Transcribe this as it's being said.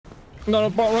No,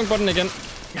 wrong button again.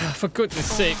 For goodness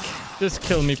sake. Just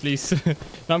kill me, please.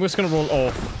 Now I'm just gonna roll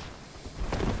off.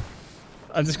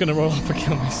 I'm just gonna roll off and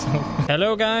kill myself.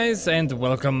 Hello guys, and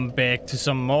welcome back to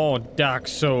some more Dark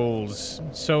Souls.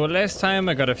 So last time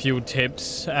I got a few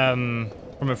tips from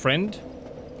a friend.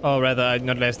 Or rather,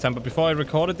 not last time, but before I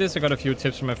recorded this, I got a few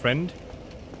tips from a friend.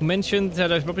 Who mentioned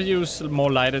that I should probably use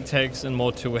more light attacks and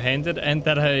more two-handed, and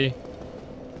that I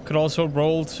could also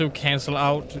roll to cancel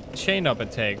out chain-up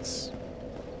attacks.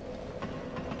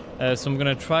 So I'm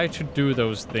gonna try to do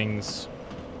those things.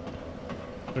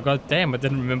 But god damn, I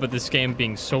didn't remember this game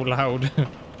being so loud.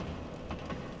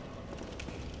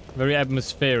 Very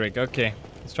atmospheric. Okay,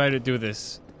 let's try to do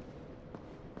this.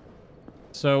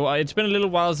 So it's been a little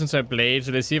while since I played,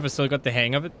 so let's see if I still got the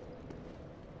hang of it.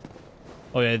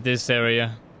 Oh yeah, this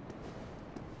area.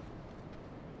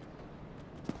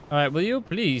 Alright, will you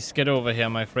please get over here,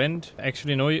 my friend?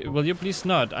 Actually, no, will you please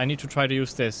not? I need to try to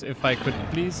use this. If I could,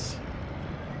 please.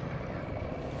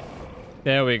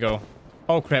 There we go.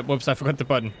 Oh crap, whoops, I forgot the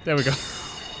button. There we go.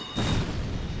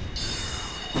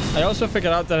 I also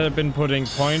figured out that I've been putting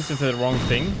points into the wrong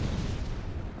thing.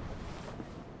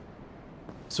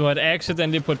 So I'd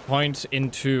accidentally put points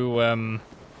into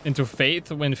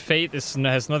faith, when faith has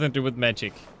nothing to do with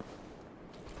magic.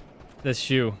 That's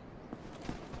you.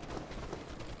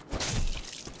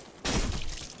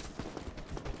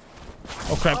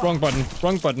 Oh crap, wrong button.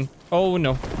 Wrong button. Oh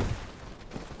no.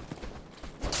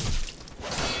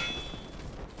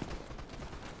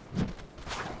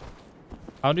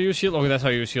 How do you shield? Oh, that's how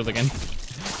you shield again.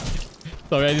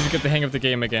 Sorry, I need to get the hang of the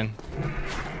game again.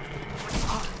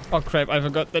 Oh crap, I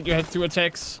forgot that you had 2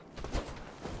 attacks.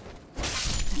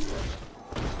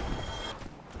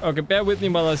 Okay, bear with me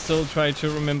while I still try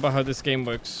to remember how this game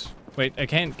works. Wait, I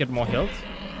can't get more health?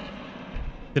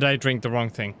 Did I drink the wrong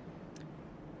thing?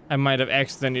 I might have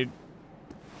accidentally...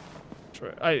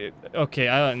 Okay,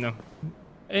 I don't know.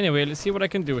 Anyway, let's see what I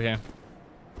can do here.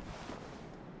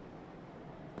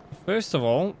 First of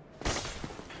all,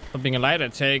 for being a light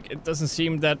attack, it doesn't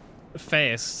seem that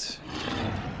fast.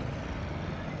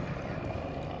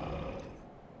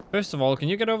 First of all, can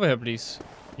you get over here, please?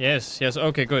 Yes, yes,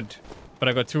 okay, good. But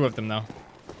I got 2 of them now.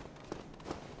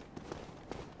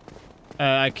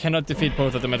 I cannot defeat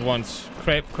both of them at once.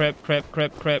 Crap.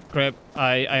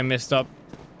 I messed up.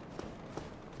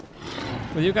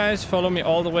 Will you guys follow me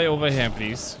all the way over here,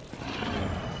 please?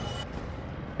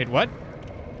 Wait, what?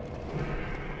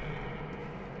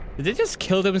 Did they just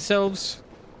kill themselves?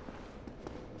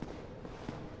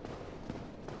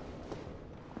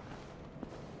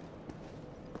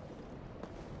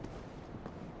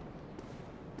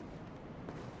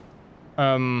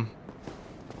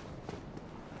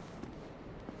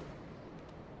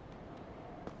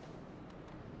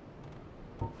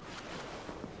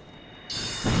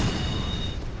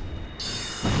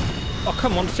 Oh,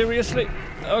 come on, seriously?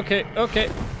 Okay.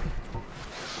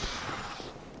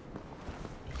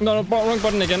 No, wrong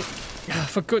button again.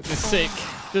 For goodness sake.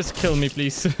 Just kill me,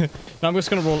 please. Now I'm just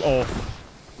gonna roll off.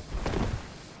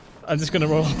 I'm just gonna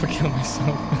roll off and kill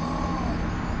myself.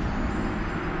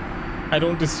 I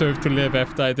don't deserve to live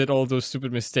after I did all those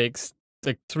stupid mistakes.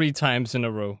 Like 3 times in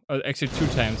a row. Actually 2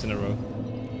 times in a row.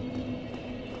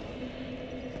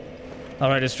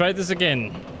 Alright, let's try this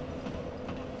again.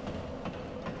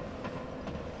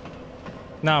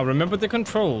 Now, remember the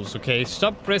controls, okay?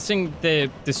 Stop pressing the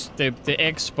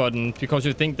X button because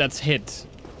you think that's hit.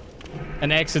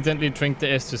 And accidentally drink the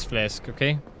Estus flask,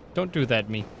 okay? Don't do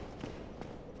that, me.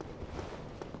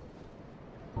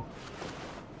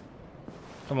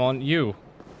 Come on, you.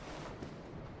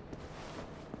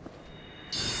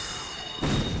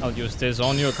 I'll use this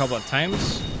on you a couple of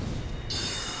times.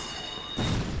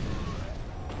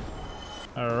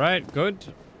 Alright,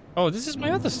 good. Oh, this is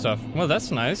my other stuff. Well, that's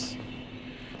nice.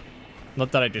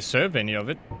 Not that I deserve any of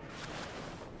it.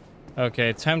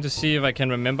 Okay, time to see if I can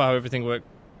remember how everything works.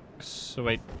 So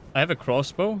wait, I have a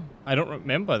crossbow? I don't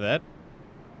remember that.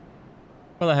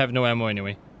 Well, I have no ammo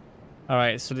anyway.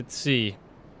 Alright, so let's see.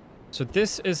 So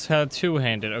this is her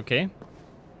two-handed, okay.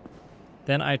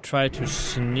 Then I try to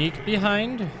sneak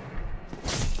behind.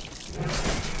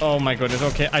 Oh my goodness,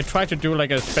 okay. I tried to do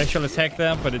like a special attack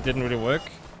there, but it didn't really work.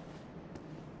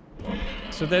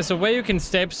 So there's a way you can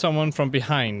stab someone from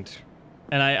behind.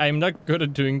 And I'm not good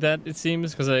at doing that, it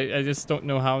seems, because I just don't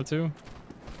know how to.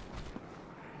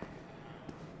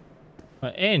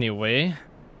 But anyway,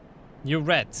 you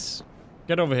rats.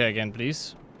 Get over here again,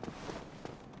 please.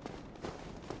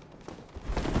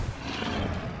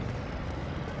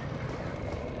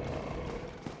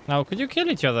 Now, could you kill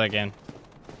each other again?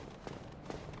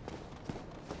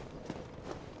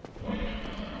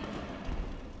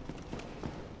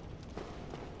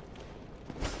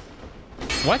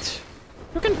 What?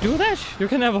 You can do that? You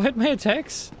can avoid my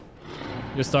attacks?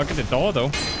 You're stuck at the door,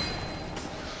 though.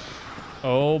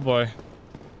 Oh, boy.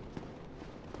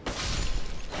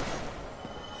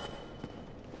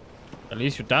 At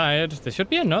least you died. There should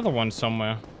be another one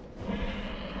somewhere.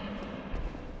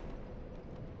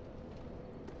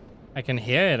 I can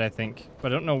hear it, I think,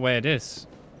 but I don't know where it is.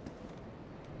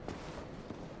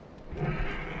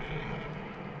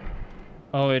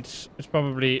 Oh, it's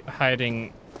probably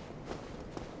hiding.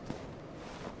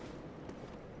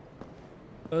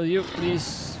 Will you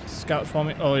please scout for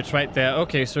me? Oh, it's right there.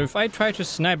 Okay, so if I try to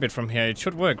snipe it from here, it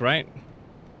should work, right?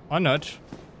 Or not?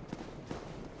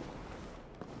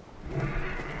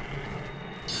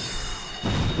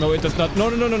 No, it does not. No,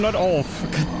 not off.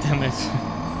 God damn it.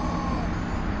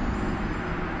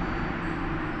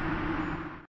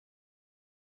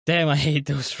 Damn, I hate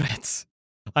those rats.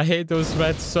 I hate those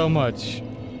rats so much.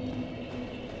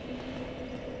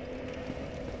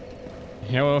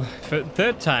 You know, for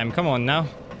third time. Come on now.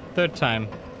 Third time.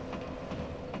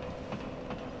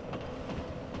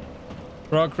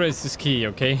 Progress is key,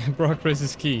 okay? Progress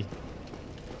is key.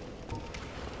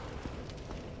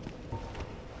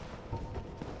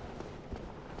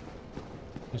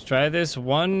 Let's try this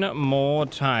one more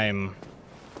time.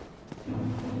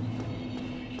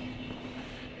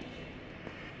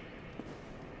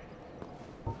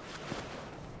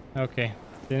 Okay,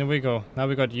 there we go. Now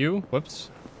we got you. Whoops.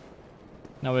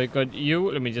 Now we got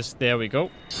you. Let me just... There we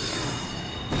go.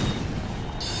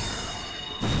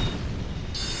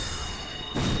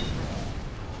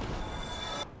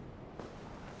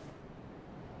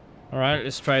 Alright,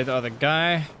 let's try the other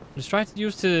guy. Let's try to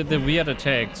use the weird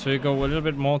attack. So you go a little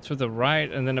bit more to the right,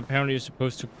 and then apparently you're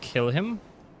supposed to kill him.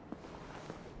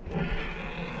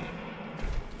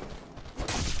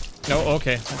 No,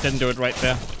 okay. I didn't do it right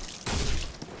there.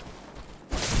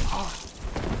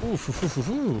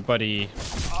 Ooh, buddy.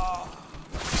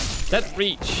 That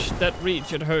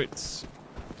reach, it hurts.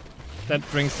 That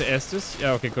brings the Estus.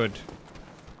 Yeah, okay, good.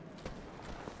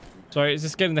 Sorry, it's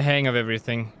just getting the hang of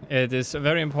everything. It is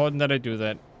very important that I do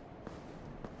that.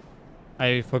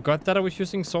 I forgot that I was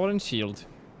using sword and shield.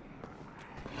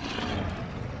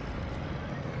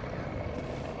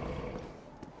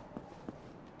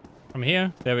 From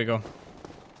here, there we go.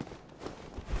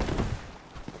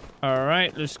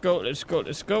 Alright, let's go, let's go,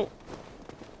 let's go.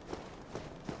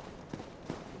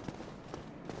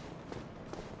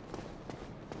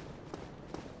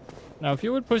 Now, if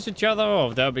you would push each other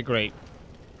off, that would be great.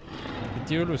 Did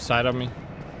you lose sight of me?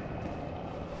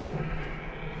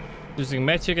 Using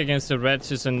magic against the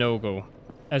rats is a no-go.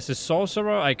 As a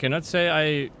sorcerer, I cannot say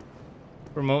I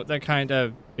promote that kind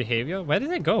of behavior. Where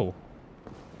did they go?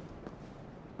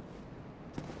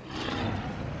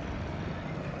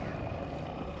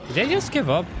 Did they just give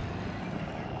up?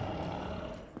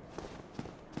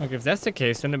 Okay, if that's the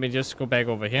case, then let me just go back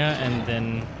over here and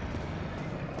then...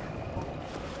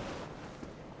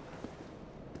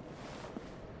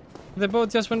 They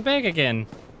both just went back again.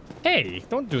 Hey,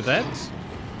 don't do that.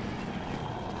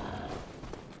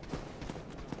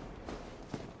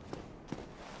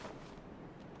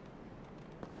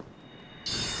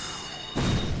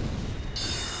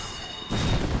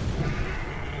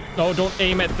 No, don't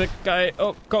aim at the guy.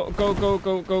 Oh, go, go, go,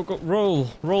 go, go, go. Roll.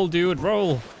 Roll, dude,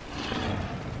 roll.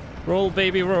 Roll,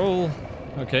 baby, roll.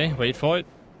 Okay, wait for it.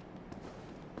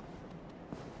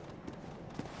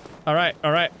 Alright,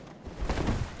 alright.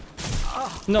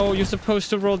 No, you're supposed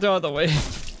to roll the other way.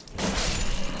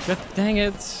 God dang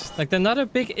it. Like, they're not a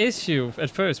big issue at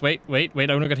first. Wait, wait,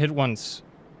 wait. I only got hit once.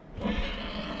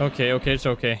 Okay, okay, it's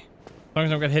okay. As long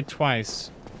as I don't get hit twice.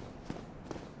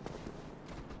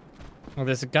 Oh,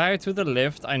 there's a guy to the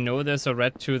left. I know there's a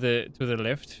rat to the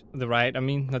left. The right, I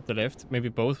mean, not the left. Maybe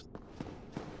both.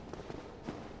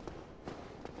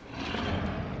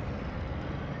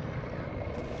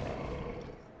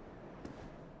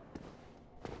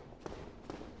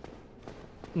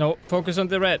 No, focus on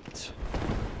the rat.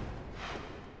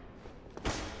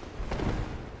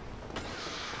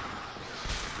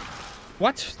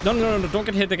 What? No, no, no, no, don't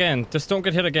get hit again. Just don't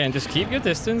get hit again. Just keep your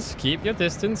distance. Keep your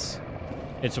distance.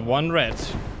 It's one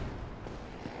rat.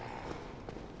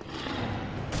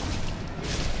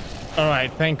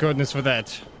 Alright, thank goodness for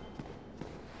that.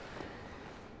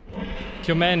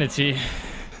 Humanity.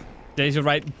 They should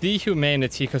write the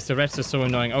humanity because the rats are so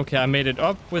annoying. Okay, I made it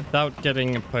up without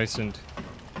getting poisoned.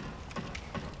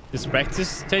 This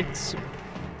practice takes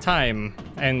time,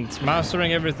 and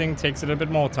mastering everything takes a little bit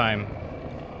more time.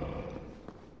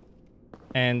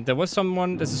 And there was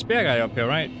someone... There's a spear guy up here,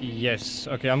 right? Yes.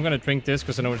 Okay, I'm gonna drink this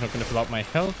because I know it's not gonna fill up my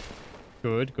health.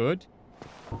 Good, good.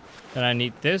 Then I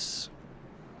need this.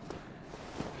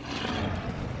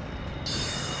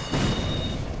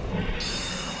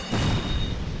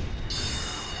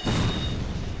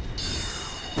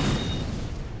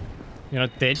 You're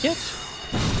not dead yet?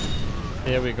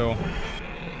 There we go.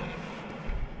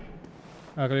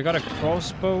 Okay, we got a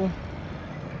crossbow.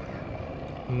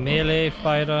 Melee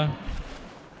fighter.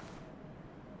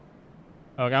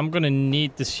 Okay, I'm gonna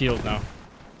need the shield now.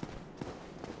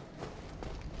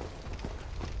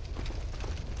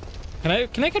 Can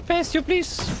I get past you,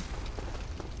 please?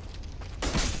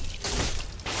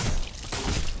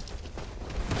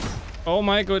 Oh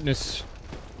my goodness.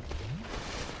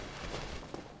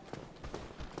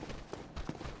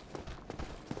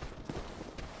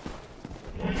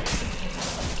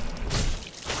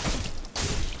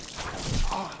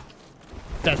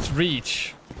 That's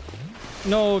reach.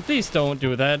 No, please don't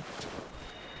do that.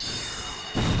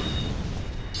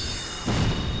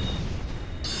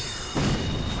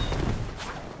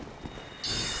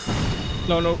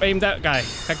 No, no, aim that guy.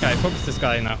 That guy. Focus this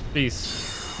guy now, please.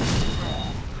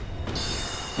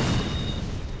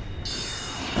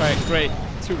 Alright, great.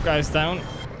 2 guys down.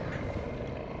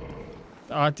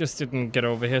 I just didn't get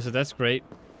over here, so that's great.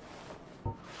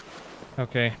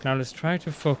 Okay, now let's try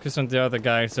to focus on the other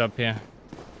guys up here.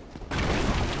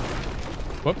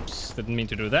 Whoops, didn't mean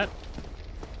to do that.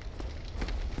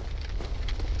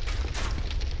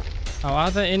 Oh,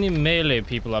 are there any melee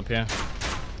people up here?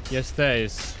 Yes, there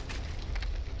is.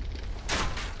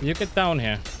 You get down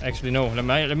here. Actually, no.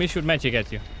 Let me shoot magic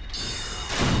at you.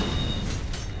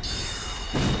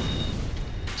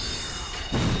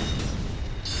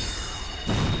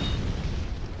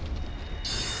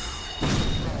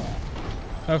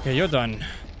 Okay, you're done.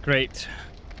 Great.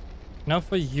 Now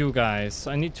for you guys.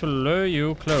 I need to lure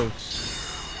you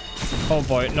close. Oh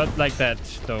boy, not like that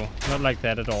though. Not like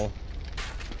that at all.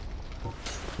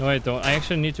 No, I don't. I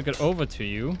actually need to get over to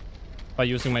you by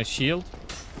using my shield.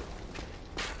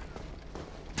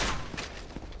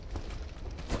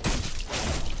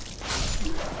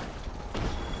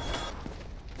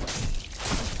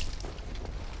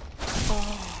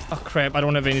 Oh crap, I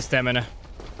don't have any stamina.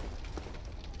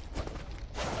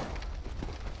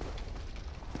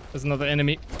 There's another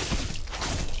enemy.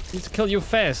 I need to kill you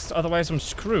fast, otherwise I'm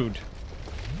screwed.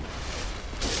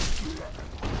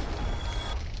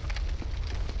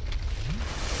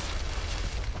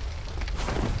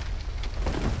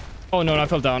 Oh no, I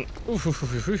fell down. This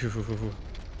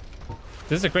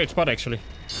is a great spot actually.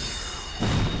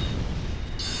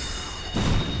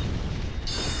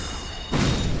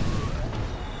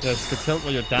 Yes, get killed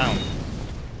while you're down.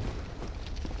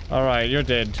 Alright, you're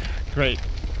dead. Great.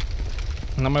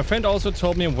 Now my friend also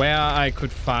told me where I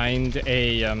could find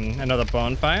a another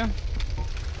bonfire.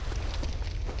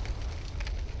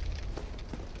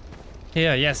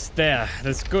 Here, yes, there.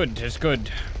 That's good. That's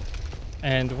good.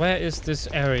 And where is this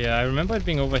area? I remember it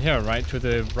being over here, right? To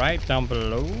the right down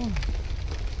below.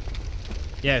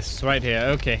 Yes, right here.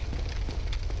 Okay.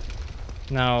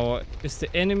 Now, is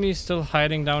the enemy still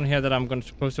hiding down here that I'm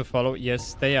supposed to follow?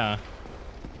 Yes, they are.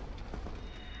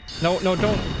 No, no,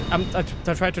 don't.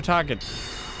 I tried to target.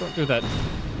 Don't do that.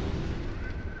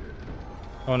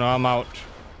 Oh no, I'm out.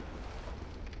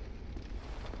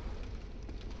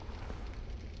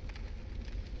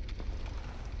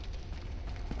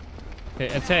 Okay,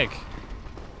 attack.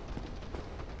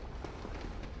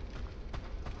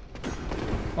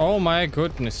 Oh my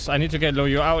goodness. I need to get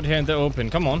you out here in the open.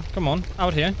 Come on, come on.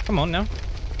 Out here. Come on now.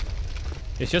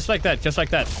 It's just like that, just like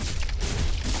that.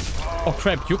 Oh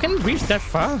crap, you can reach that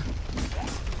far?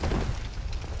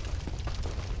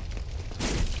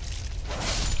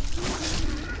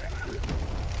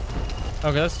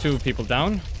 Okay, that's 2 people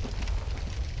down.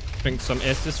 Drink some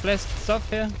Estus Flask stuff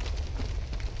here.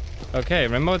 Okay,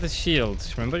 remember the shield.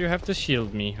 Remember you have to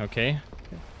shield me, okay?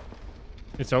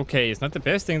 It's okay. It's not the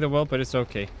best thing in the world, but it's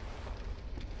okay.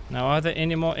 Now, are there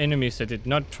any more enemies that did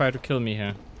not try to kill me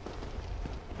here?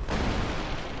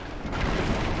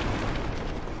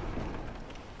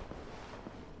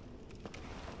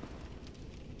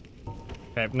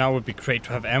 Okay, now would be great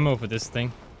to have ammo for this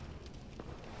thing.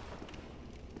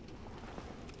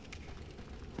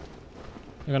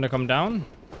 You're gonna come down?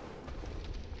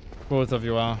 Both of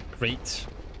you are. Great.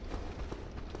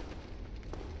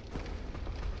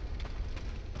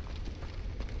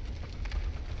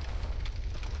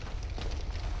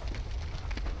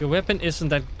 Your weapon isn't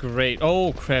that great.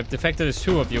 Oh crap, the fact that there's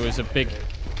 2 of you is a big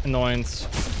annoyance.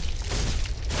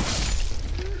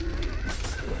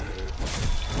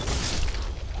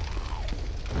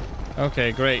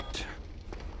 Okay, great.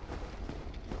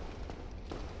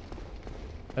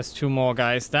 That's 2 more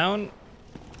guys down.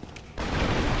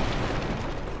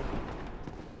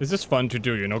 This is fun to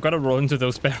do, you know. Gotta roll into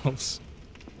those barrels.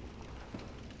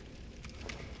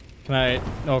 Can I...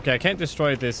 Okay, I can't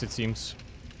destroy this, it seems.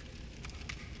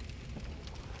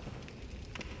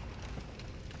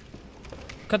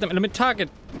 God damn it, let me target.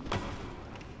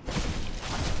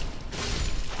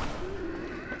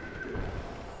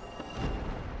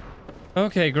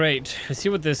 Okay, great. Let's see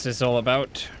what this is all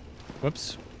about.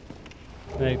 Whoops.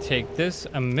 I take this.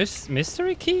 A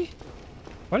mystery key?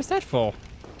 What is that for?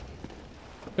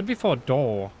 Could be for a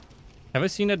door. Have I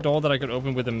seen a door that I could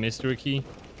open with a mystery key?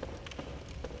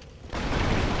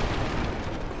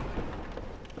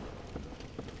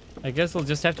 I guess I'll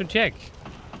just have to check.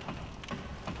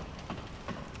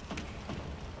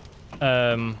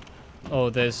 Oh,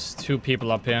 there's 2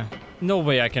 people up here. No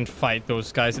way I can fight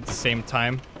those guys at the same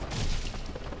time.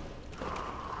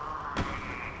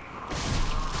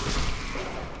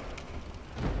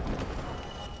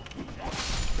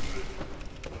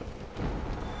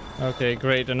 Okay,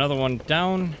 great. Another one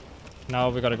down. Now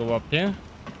we gotta go up here.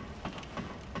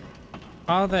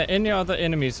 Are there any other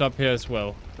enemies up here as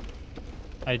well?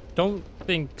 I don't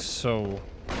think so.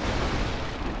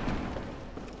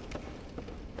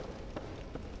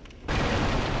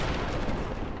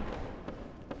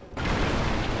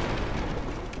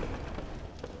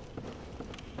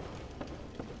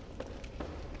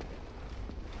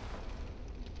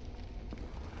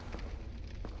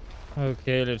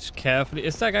 Okay, let's carefully...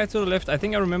 Is there a guy to the left? I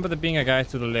think I remember there being a guy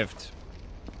to the left.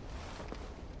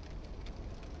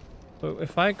 So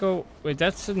if I go... Wait,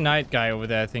 that's the night guy over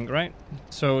there, I think, right?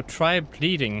 So try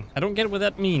bleeding. I don't get what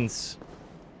that means.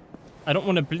 I don't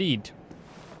want to bleed.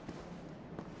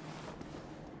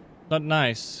 Not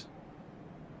nice.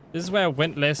 This is where I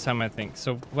went last time, I think.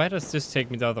 So where does this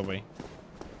take me the other way?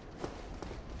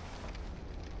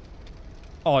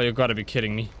 Oh, you gotta be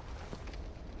kidding me.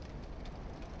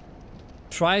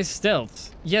 Try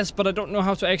stealth. Yes, but I don't know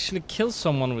how to actually kill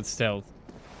someone with stealth.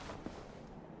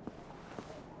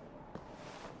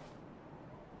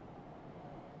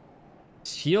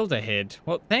 Shield ahead.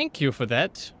 Well, thank you for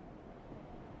that.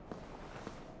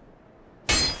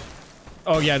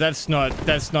 Oh yeah, that's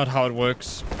not how it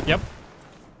works. Yep.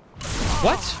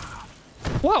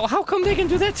 What? Wow, how come they can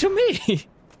do that to me?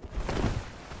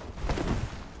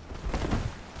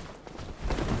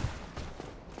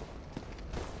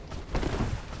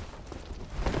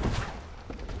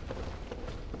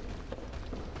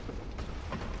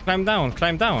 Climb down,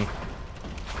 climb down.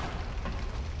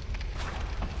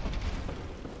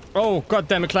 Oh, god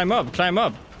damn it, climb up, climb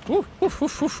up. Woo, woo, woo,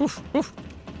 woo, woo, woo.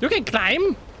 You can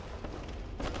climb?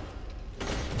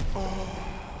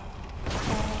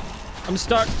 I'm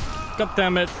stuck. God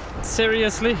damn it.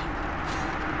 Seriously?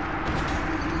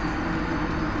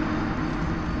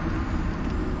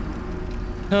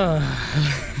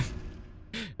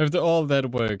 After all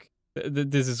that work,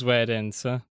 this is where it ends,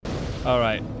 huh?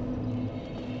 Alright.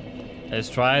 Let's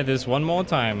try this one more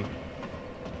time.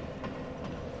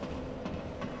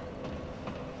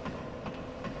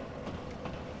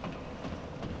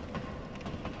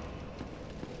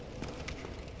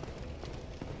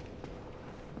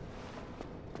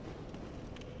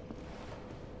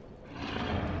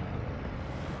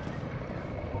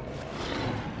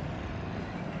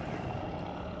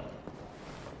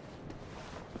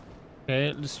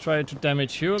 Okay, let's try to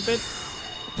damage you a bit.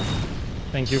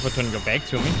 Thank you for turning your back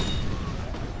to me.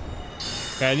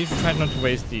 Okay, I need to try not to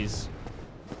waste these.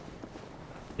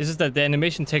 It's just that the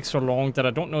animation takes so long that I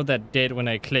don't know that dead when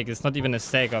I click. It's not even a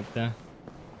stack up there.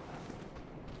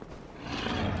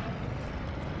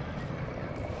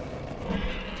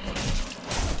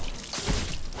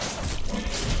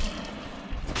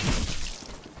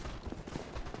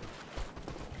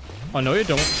 Oh, no you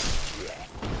don't.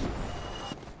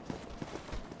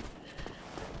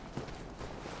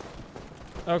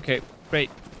 Okay,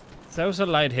 great. That was a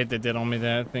light hit they did on me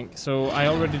there, I think. So I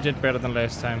already did better than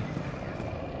last time.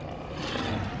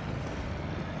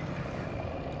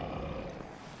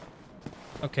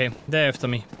 Okay, they're after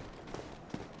me.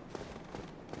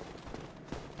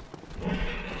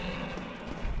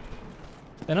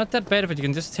 They're not that bad if you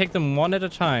can just take them one at a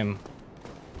time.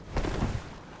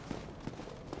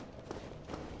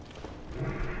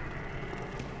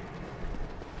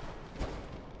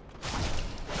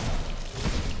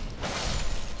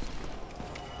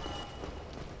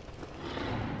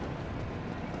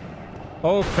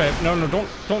 Oh crap, no,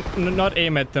 don't not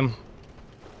aim at them.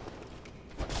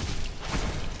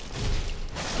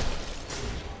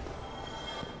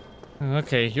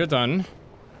 Okay, you're done.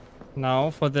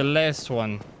 Now for the last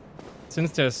one.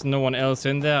 Since there's no one else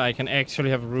in there, I can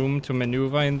actually have room to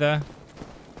maneuver in there.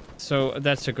 So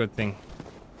that's a good thing.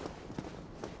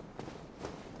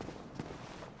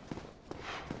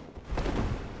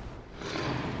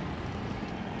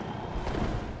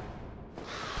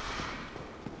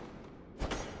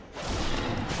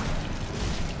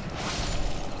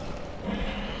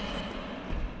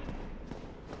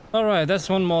 Alright, that's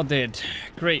one more dead.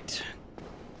 Great.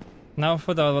 Now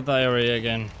for the other area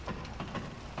again.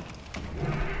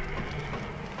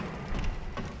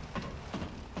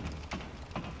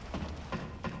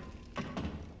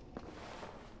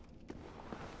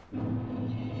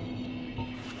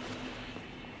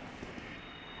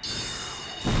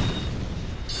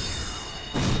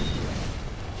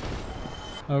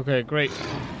 Okay, great.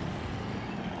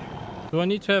 Do I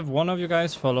need to have one of you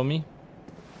guys follow me?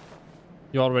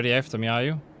 You're already after me, are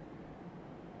you?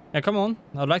 Yeah, come on.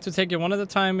 I'd like to take you one at a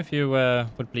time if you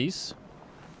would please.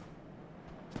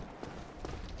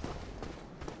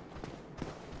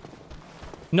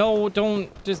 No, don't.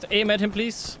 Just aim at him,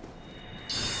 please.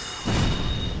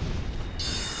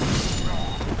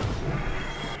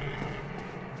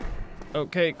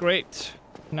 Okay, great.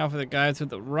 Now for the guy to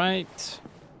the right.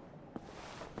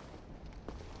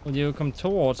 Will you come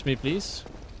towards me, please?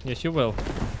 Yes, you will.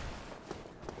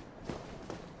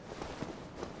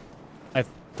 I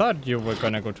thought you were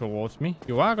gonna go towards me.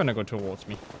 You are gonna go towards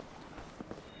me.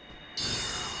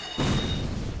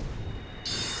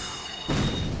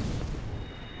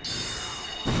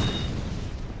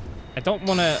 I don't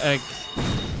wanna,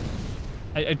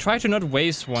 I try to not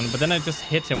waste one, but then I just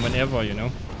hit him whenever, you know?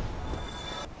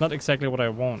 Not exactly what I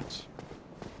want.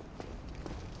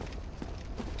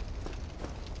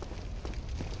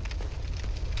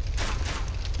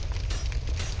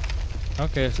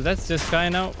 Okay, so that's this guy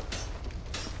now.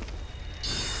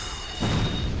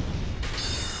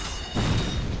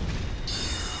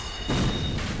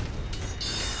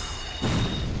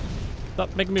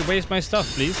 Stop making me waste my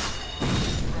stuff, please.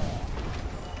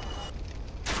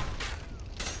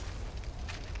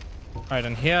 Alright,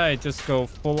 and here I just go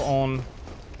full on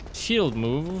shield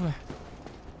move.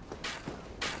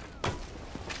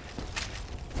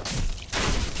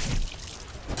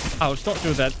 Ouch, don't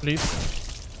do that, please.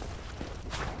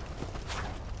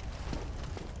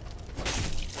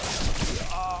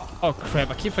 Oh crap,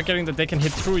 I keep forgetting that they can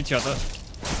hit through each other.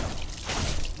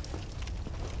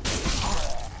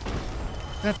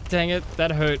 God dang it,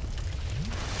 that hurt.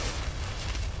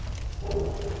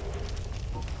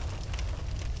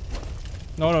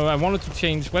 No, I wanted to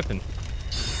change weapon.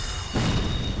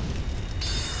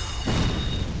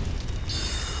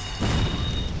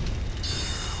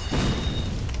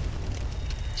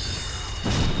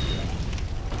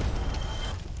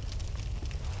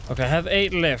 Okay, I have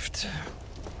 8 left.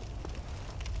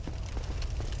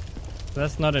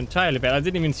 That's not entirely bad. I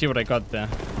didn't even see what I got there.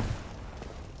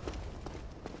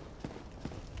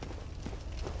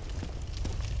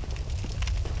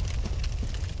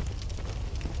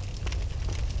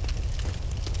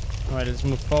 Alright, let's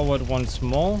move forward once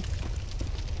more.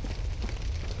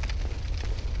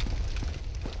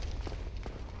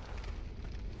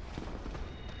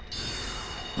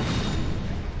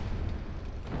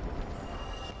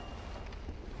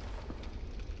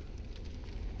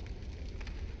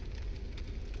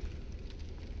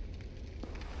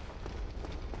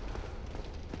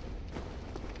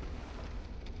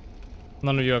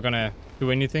 None of you are gonna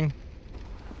do anything.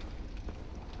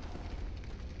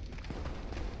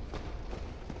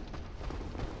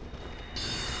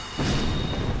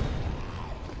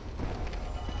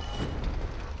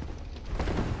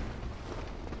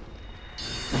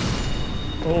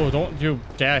 Oh, don't you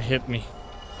dare hit me.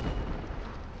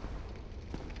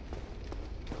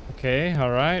 Okay,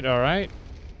 alright, alright.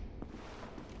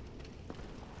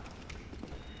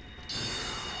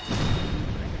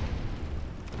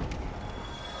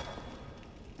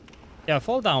 Yeah,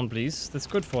 fall down, please. That's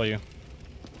good for you.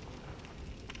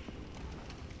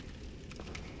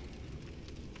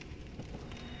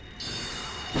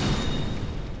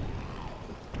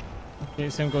 Okay,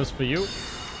 same goes for you.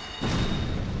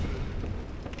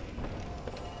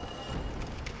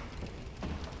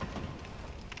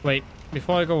 Wait,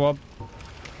 before I go up.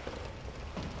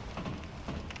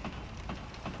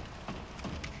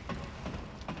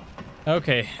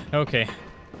 Okay, okay.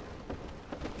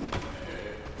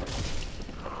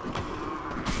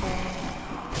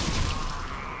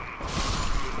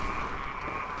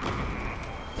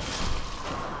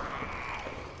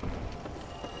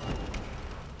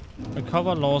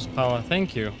 Recover lost power,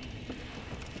 thank you.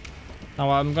 Now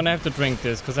I'm gonna have to drink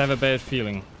this because I have a bad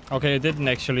feeling. Okay, it didn't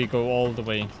actually go all the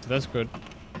way, so that's good.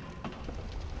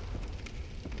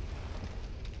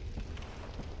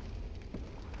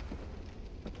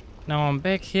 Now I'm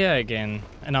back here again,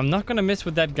 and I'm not gonna mess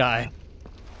with that guy.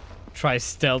 Try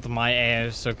stealth my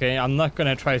ass, okay? I'm not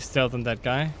gonna try stealth on that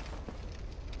guy.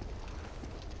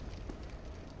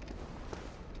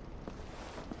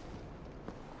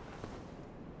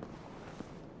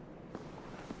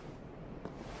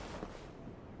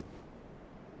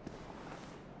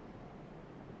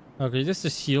 Okay, this is the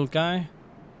shield guy.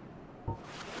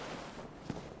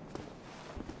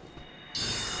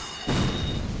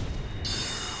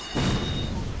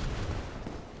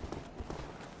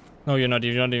 No, you're not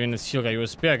even a shield guy, you're a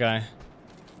spear guy.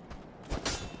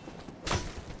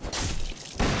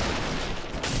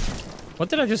 What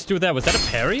did I just do there? Was that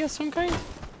a parry of some kind?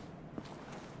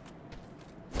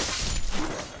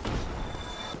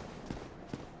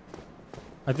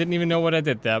 I didn't even know what I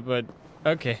did there, but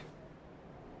okay.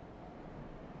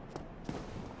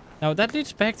 Now that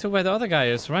leads back to where the other guy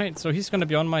is, right? So he's gonna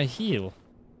be on my heel.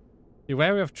 Be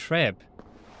wary of trap.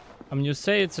 I mean, you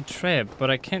say it's a trap,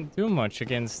 but I can't do much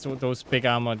against those big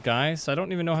armored guys. I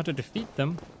don't even know how to defeat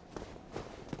them.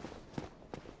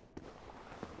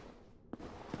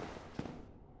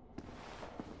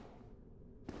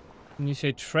 When you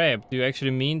say trap, do you actually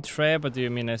mean trap, or do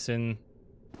you mean as in...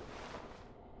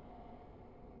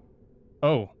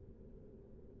 Oh.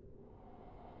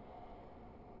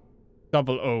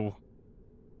 Double O.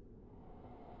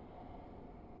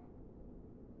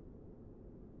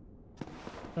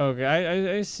 Okay,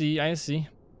 I see, I see.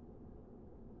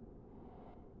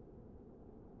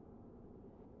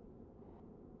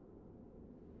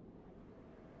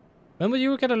 When will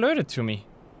you get alerted to me?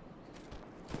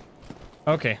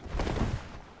 Okay.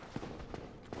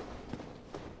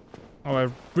 Oh, I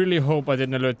really hope I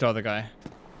didn't alert the other guy.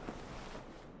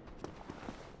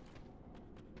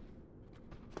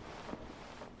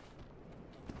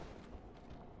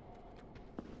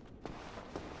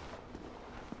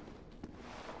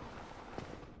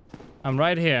 I'm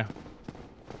right here.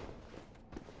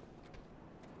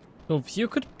 So if you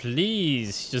could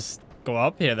please just go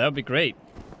up here, that would be great.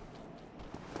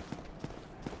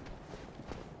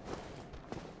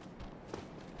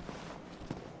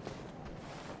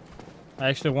 I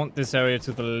actually want this area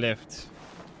to the left.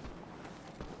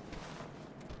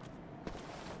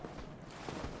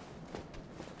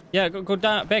 Yeah, go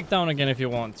down, back down again if you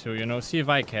want to, you know, see if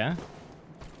I care.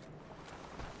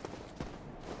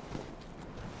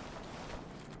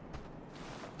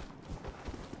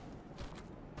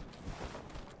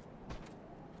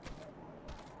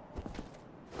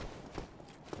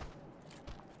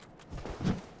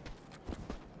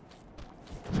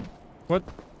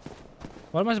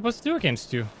 What am I supposed to do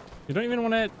against you? You don't even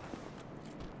want to...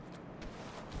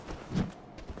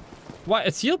 Why?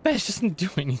 A shield bash doesn't do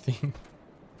anything.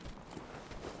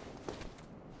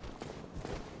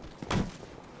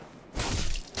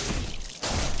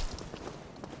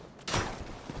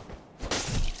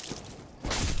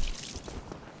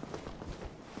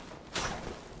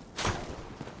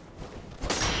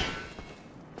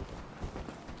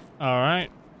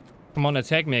 Alright. Come on,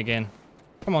 attack me again.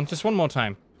 Come on, just one more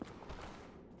time.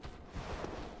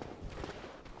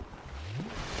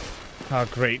 Oh,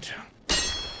 great.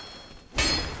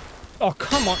 Oh,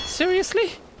 come on.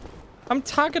 Seriously? I'm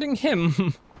targeting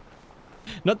him.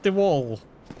 Not the wall.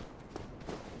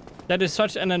 That is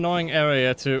such an annoying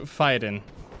area to fight in.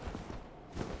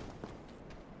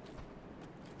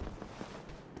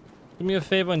 Do me a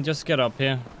favor and just get up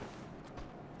here.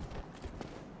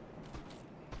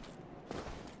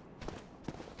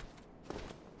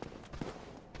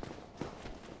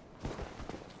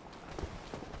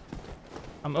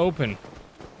 I'm open.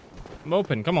 I'm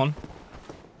open, come on.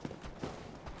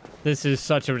 This is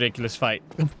such a ridiculous fight.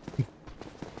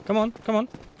 Come on, come on.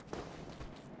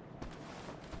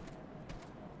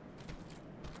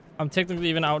 I'm technically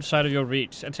even outside of your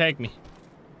reach. Attack me.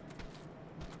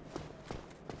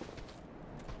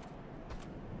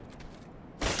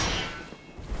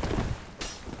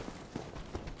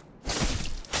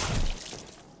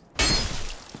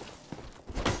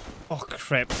 Oh,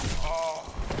 crap. Oh.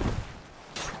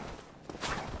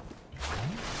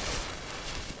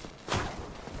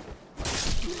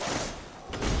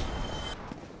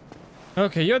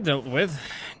 Okay, you're dealt with.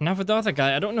 Now for the other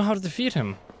guy, I don't know how to defeat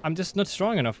him. I'm just not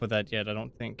strong enough with that yet, I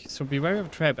don't think. So be wary of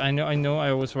trap. I know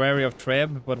I was wary of trap,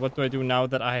 but what do I do now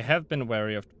that I have been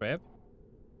wary of trap?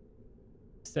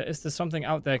 Is there something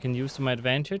out there I can use to my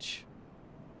advantage?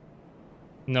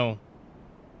 No.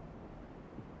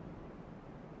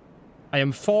 I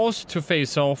am forced to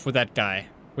face off with that guy.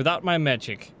 Without my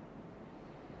magic.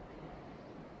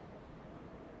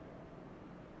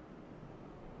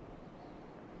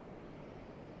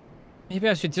 Maybe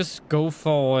I should just go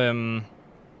for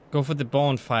the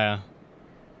bonfire.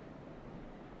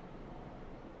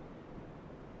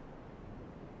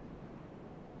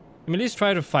 Let me at least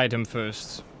try to fight him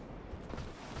first.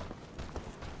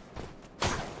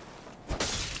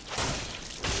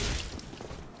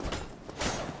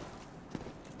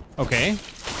 Okay.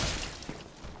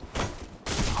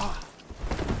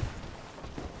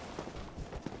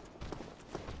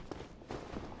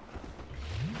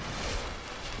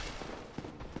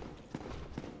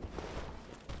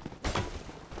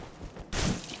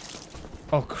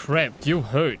 Oh crap, you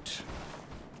hurt.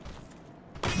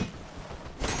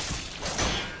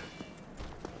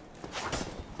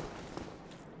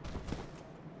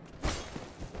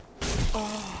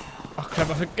 Oh crap,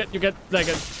 I forget you get like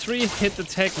a 3-hit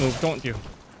attack move, don't you?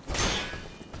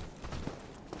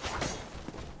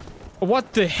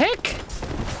 What the heck?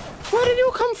 Where did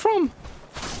you come from?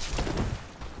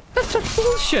 That's a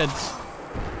bullshit.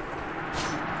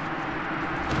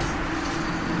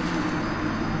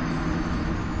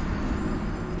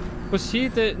 Was he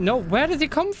the... No, where did he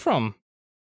come from?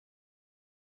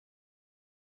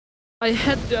 I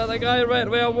had the other guy right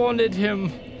where I wanted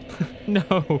him.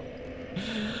 No.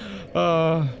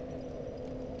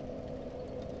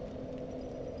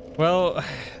 Well,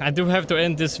 I do have to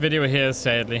end this video here,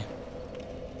 sadly.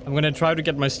 I'm gonna try to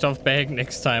get my stuff back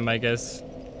next time, I guess.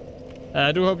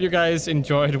 I do hope you guys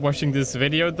enjoyed watching this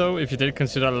video, though. If you did,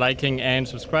 consider liking and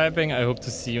subscribing. I hope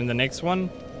to see you in the next one.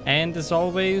 And as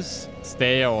always,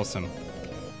 stay awesome.